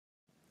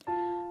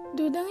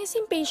Dudong is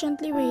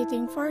impatiently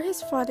waiting for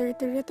his father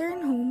to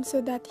return home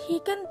so that he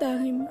can tell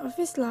him of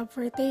his love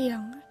for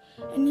Taeyang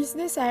and his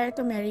desire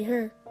to marry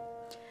her.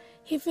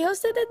 He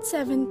feels that at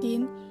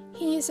 17,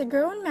 he is a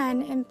grown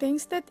man and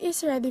thinks that he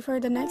is ready for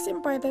the next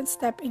important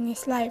step in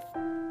his life.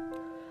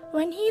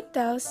 When he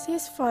tells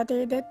his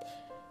father that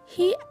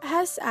he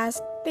has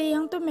asked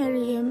Taeyang to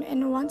marry him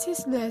and wants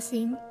his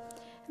blessing,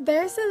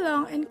 there is a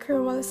long and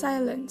cruel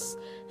silence.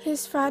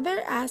 His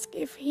father asks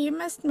if he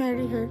must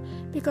marry her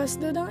because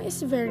Dudong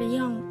is very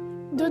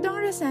young. Dudong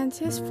resents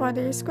his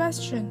father's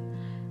question,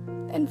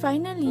 and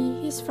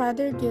finally his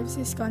father gives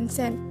his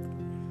consent.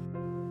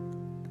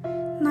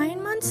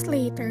 9 months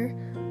later,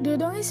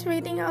 Dudong is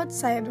waiting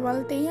outside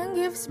while Taeyang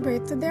gives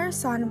birth to their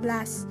son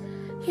Blas.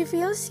 He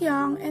feels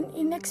young and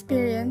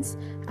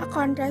inexperienced, a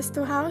contrast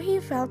to how he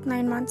felt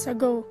 9 months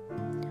ago.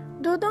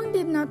 Dudong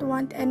did not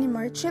want any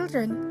more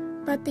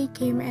children, but they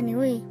came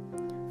anyway.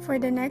 For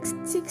the next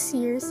 6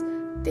 years,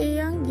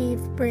 Taeyang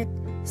gave birth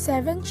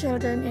 7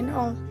 children in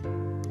all.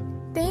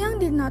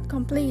 Taeyang did not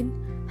complain.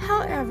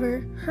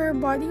 However, her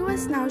body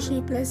was now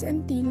shapeless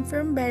and thin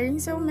from bearing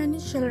so many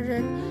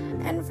children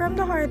and from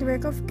the hard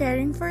work of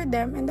caring for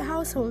them in the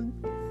household.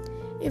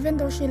 Even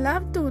though she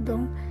loved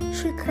Dudong,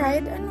 she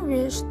cried and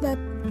wished that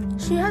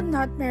she had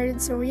not married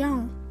so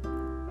young.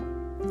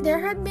 There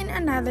had been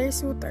another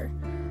suitor,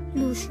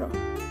 Lucio,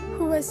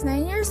 who was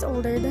 9 years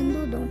older than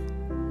Dudong.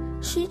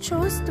 She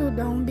chose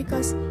Dudong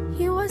because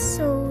he was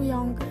so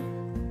younger.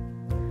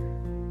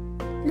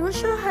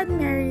 Lucio had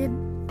married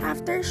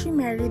after she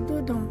married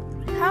Dudong.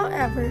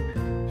 However,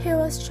 he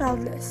was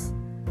childless.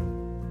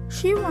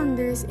 She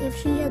wonders if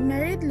she had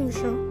married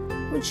Lucio,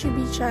 would she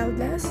be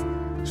childless?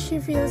 She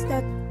feels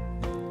that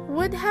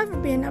would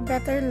have been a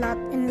better lot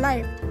in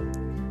life.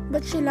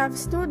 But she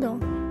loves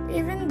Dudong,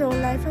 even though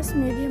life has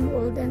made him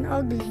old and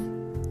ugly.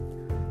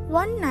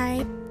 One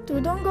night,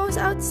 Dudong goes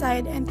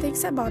outside and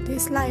thinks about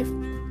his life.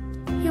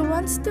 He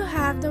wants to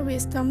have the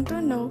wisdom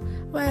to know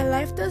why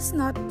life does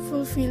not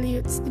fulfill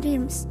youth's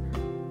dreams.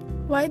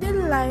 Why did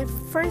life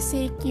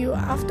forsake you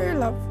after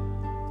love?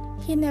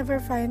 He never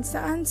finds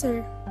the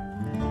answer.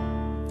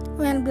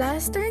 When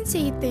Blas turns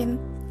 18,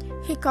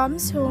 he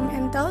comes home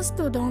and tells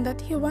Dudong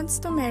that he wants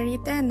to marry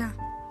Tena.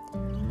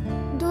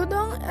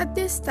 Dudong at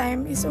this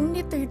time is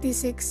only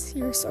 36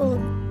 years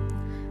old,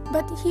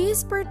 but he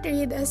is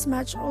portrayed as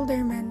much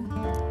older man.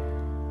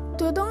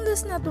 Dudong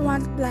does not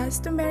want Blas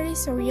to marry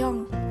so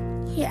young.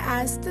 He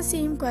asks the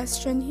same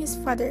question his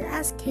father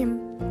asked him.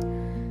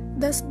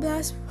 Does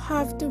Blas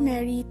have to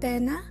marry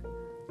Tena?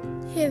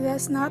 He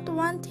does not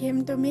want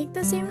him to make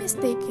the same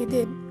mistake he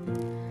did.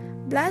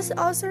 Blas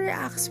also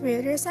reacts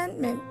with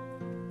resentment.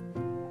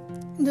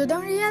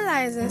 Dudong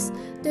realizes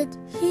that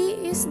he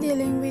is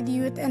dealing with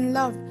youth and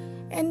love,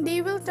 and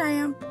they will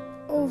triumph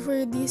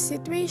over this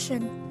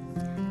situation.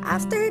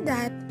 After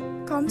that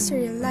comes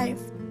real life.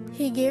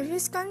 He gave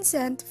his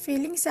consent,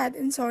 feeling sad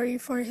and sorry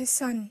for his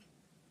son.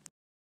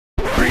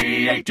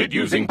 Created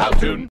using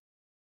Powtoon.